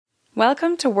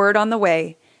Welcome to Word on the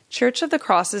Way, Church of the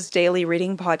Cross's daily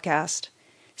reading podcast.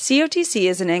 COTC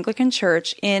is an Anglican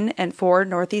church in and for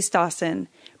Northeast Dawson,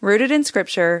 rooted in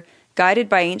Scripture, guided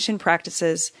by ancient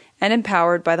practices, and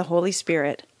empowered by the Holy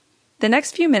Spirit. The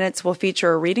next few minutes will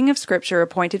feature a reading of Scripture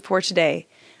appointed for today,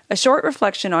 a short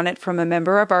reflection on it from a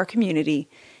member of our community,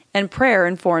 and prayer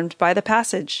informed by the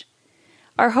passage.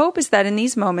 Our hope is that in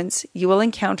these moments you will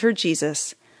encounter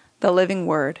Jesus, the living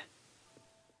Word.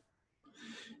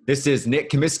 This is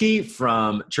Nick Comiskey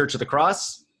from Church of the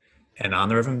Cross. And I'm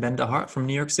the Reverend Ben DeHart from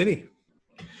New York City.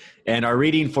 And our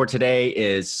reading for today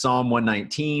is Psalm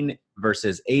 119,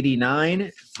 verses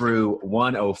 89 through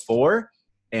 104.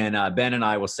 And Ben and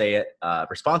I will say it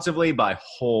responsively by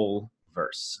whole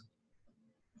verse.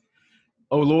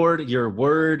 O Lord, your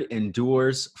word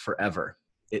endures forever.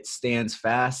 It stands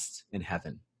fast in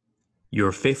heaven.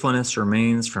 Your faithfulness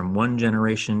remains from one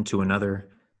generation to another.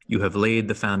 You have laid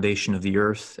the foundation of the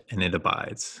earth, and it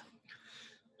abides.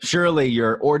 Surely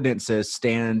your ordinances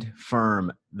stand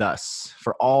firm thus,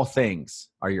 for all things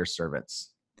are your servants.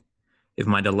 If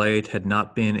my delight had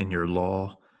not been in your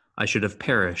law, I should have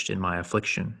perished in my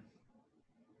affliction.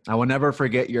 I will never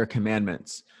forget your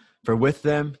commandments, for with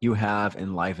them you have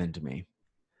enlivened me.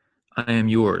 I am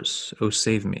yours, O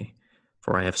save me,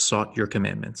 for I have sought your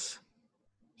commandments.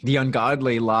 The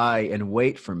ungodly lie in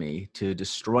wait for me to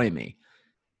destroy me,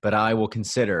 but I will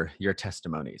consider your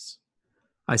testimonies.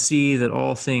 I see that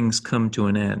all things come to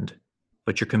an end,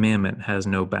 but your commandment has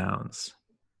no bounds.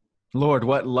 Lord,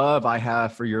 what love I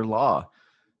have for your law.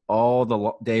 All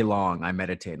the day long I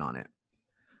meditate on it.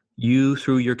 You,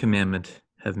 through your commandment,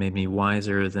 have made me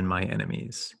wiser than my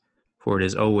enemies, for it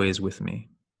is always with me.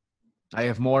 I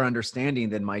have more understanding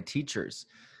than my teachers,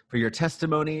 for your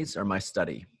testimonies are my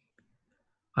study.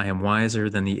 I am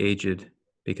wiser than the aged,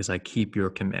 because I keep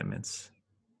your commandments.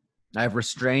 I have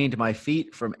restrained my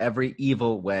feet from every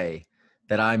evil way,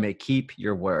 that I may keep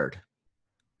your word.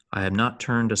 I have not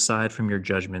turned aside from your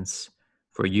judgments,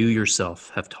 for you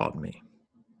yourself have taught me.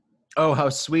 Oh, how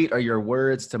sweet are your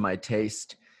words to my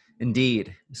taste,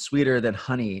 indeed, sweeter than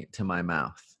honey to my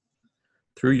mouth.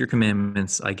 Through your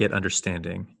commandments I get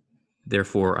understanding,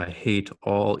 therefore I hate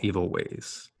all evil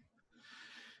ways.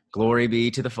 Glory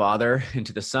be to the Father, and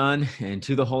to the Son, and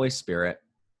to the Holy Spirit,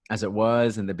 as it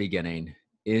was in the beginning,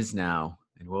 is now,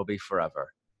 and will be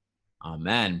forever.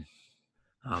 Amen.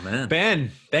 Amen. Ben,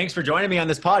 thanks for joining me on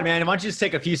this pod, man. Why don't you just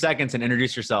take a few seconds and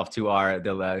introduce yourself to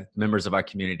the members of our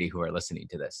community who are listening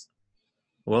to this?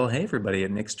 Well, hey, everybody at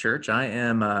Nick's Church. I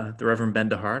am the Reverend Ben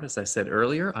DeHart, as I said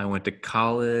earlier. I went to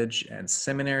college and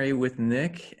seminary with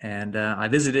Nick, and I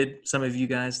visited some of you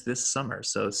guys this summer.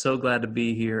 So glad to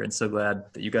be here, and so glad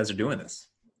that you guys are doing this.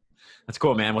 That's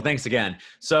cool, man. Well, thanks again.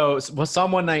 So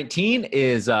Psalm 119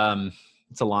 is...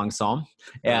 it's a long psalm,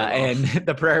 and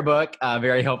the prayer book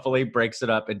very helpfully breaks it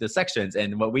up into sections.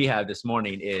 And what we have this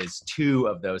morning is two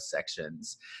of those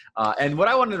sections. And what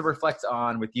I wanted to reflect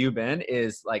on with you, Ben,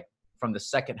 is like from the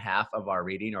second half of our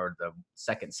reading, or the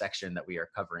second section that we are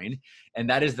covering, and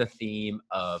that is the theme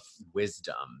of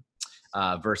wisdom.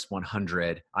 Verse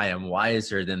 100, I am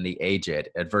wiser than the aged.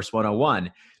 At verse 101,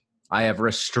 I have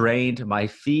restrained my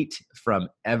feet from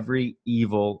every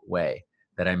evil way,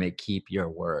 that I may keep your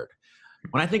word.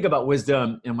 When I think about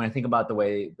wisdom, and when I think about the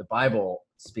way the Bible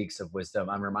speaks of wisdom,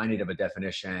 I'm reminded of a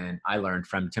definition I learned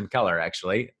from Tim Keller,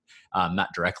 actually, not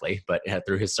directly, but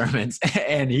through his sermons.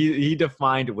 And he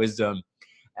defined wisdom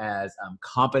as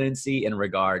competency in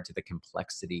regard to the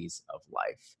complexities of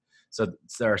life. So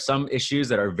there are some issues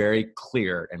that are very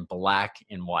clear and black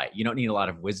and white. You don't need a lot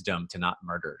of wisdom to not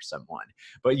murder someone,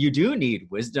 but you do need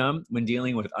wisdom when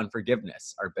dealing with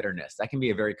unforgiveness or bitterness. That can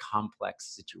be a very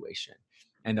complex situation.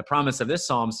 And the promise of this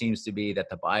psalm seems to be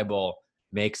that the Bible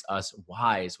makes us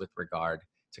wise with regard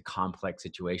to complex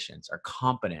situations, are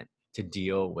competent to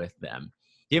deal with them.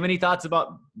 Do you have any thoughts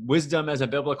about wisdom as a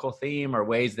biblical theme, or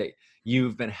ways that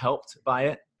you've been helped by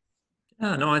it?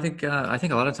 Yeah, no, I think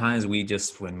a lot of times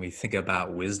when we think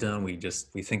about wisdom, we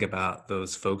think about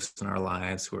those folks in our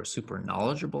lives who are super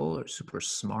knowledgeable or super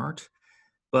smart.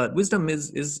 But wisdom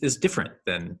is different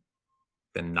than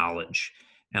knowledge.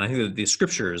 And I think that the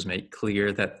scriptures make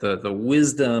clear that the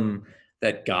wisdom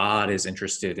that God is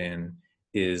interested in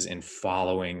is in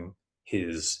following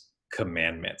his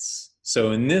commandments.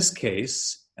 So in this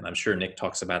case, and I'm sure Nick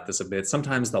talks about this a bit,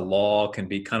 sometimes the law can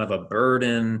be kind of a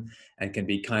burden and can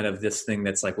be kind of this thing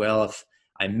that's like, well, if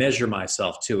I measure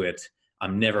myself to it,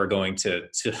 I'm never going to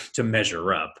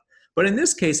measure up. But in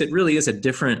this case, it really is a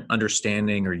different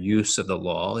understanding or use of the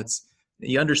law. It's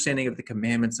the understanding of the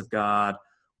commandments of God,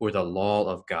 or the law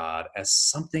of God, as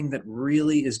something that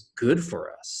really is good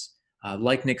for us.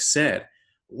 Like Nick said,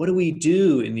 what do we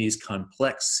do in these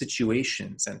complex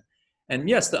situations? And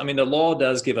yes, the law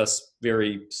does give us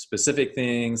very specific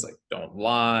things like don't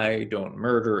lie, don't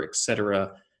murder,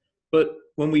 etc. But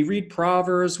when we read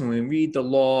Proverbs, when we read the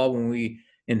law, when we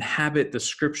inhabit the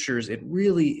scriptures, it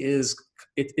really is,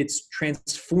 it's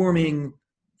transforming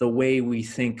the way we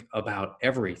think about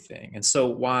everything. And so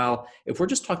while if we're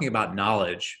just talking about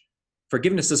knowledge,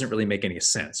 forgiveness doesn't really make any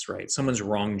sense, right? Someone's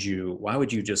wronged you. Why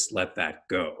would you just let that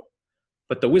go?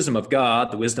 But the wisdom of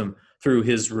God, the wisdom through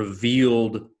his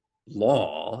revealed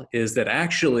law is that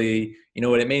actually,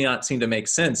 it may not seem to make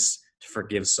sense to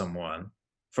forgive someone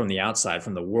from the outside,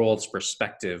 from the world's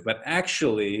perspective, but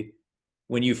actually,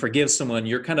 when you forgive someone,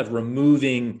 you're kind of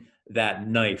removing that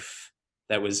knife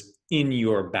that was in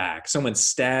your back. Someone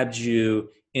stabbed you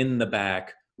in the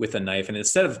back with a knife, and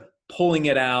instead of pulling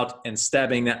it out and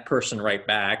stabbing that person right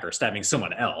back or stabbing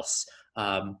someone else,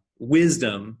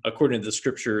 wisdom, according to the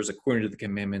scriptures, according to the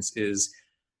commandments, is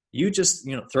you just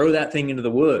throw that thing into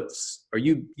the woods, or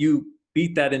you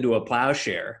beat that into a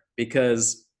plowshare,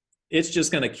 because it's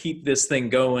just going to keep this thing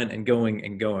going and going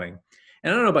and going.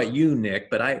 And I don't know about you, Nick,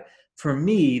 but for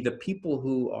me, the people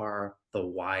who are the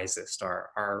wisest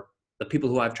are the people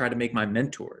who I've tried to make my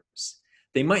mentors.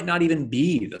 They might not even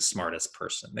be the smartest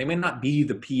person. They may not be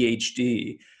the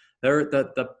PhD. They're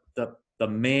the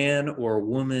man or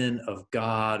woman of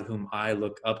God whom I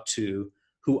look up to,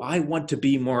 who I want to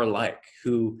be more like,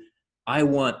 who I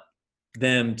want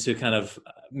them to kind of,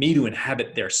 me to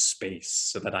inhabit their space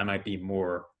so that I might be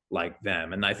more like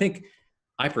them. And I think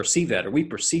I perceive that, or we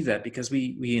perceive that, because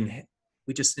we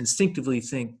just instinctively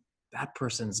think that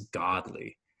person's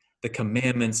godly. The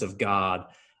commandments of God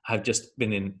have just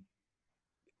been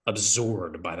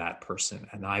absorbed by that person,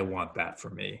 and I want that for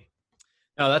me.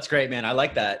 Oh, that's great, man. I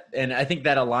like that. And I think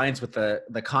that aligns with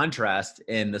the contrast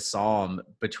in the Psalm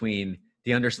between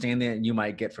the understanding that you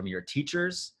might get from your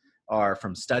teachers, or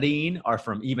from studying, or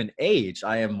from even age.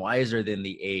 I am wiser than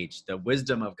the age. The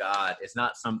wisdom of God is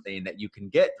not something that you can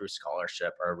get through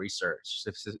scholarship or research,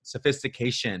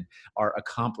 sophistication or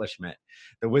accomplishment.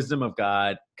 The wisdom of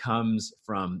God comes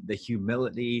from the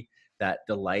humility that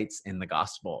delights in the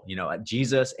gospel.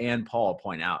 Jesus and Paul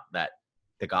point out that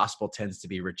the gospel tends to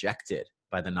be rejected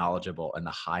by the knowledgeable and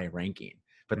the high ranking,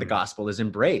 but the gospel is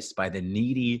embraced by the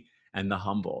needy and the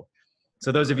humble.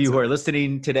 So those of you who are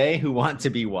listening today who want to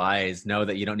be wise, know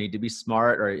that you don't need to be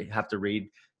smart or have to read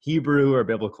Hebrew or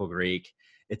biblical Greek.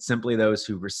 It's simply those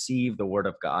who receive the word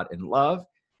of God in love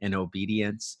and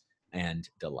obedience and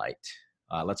delight.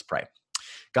 Let's pray.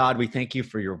 God, we thank you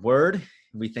for your word.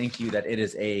 We thank you that it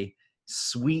is a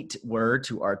sweet word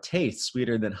to our taste,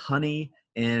 sweeter than honey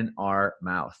in our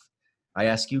mouth. I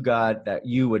ask you, God, that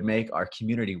you would make our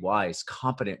community wise,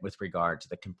 competent with regard to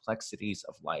the complexities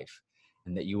of life,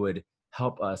 and that you would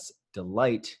help us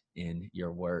delight in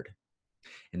your word.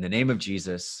 In the name of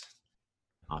Jesus,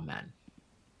 amen.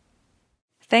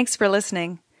 Thanks for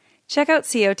listening. Check out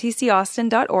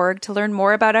cotcaustin.org to learn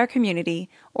more about our community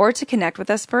or to connect with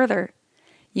us further.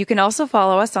 You can also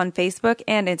follow us on Facebook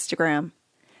and Instagram.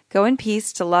 Go in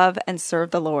peace to love and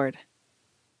serve the Lord.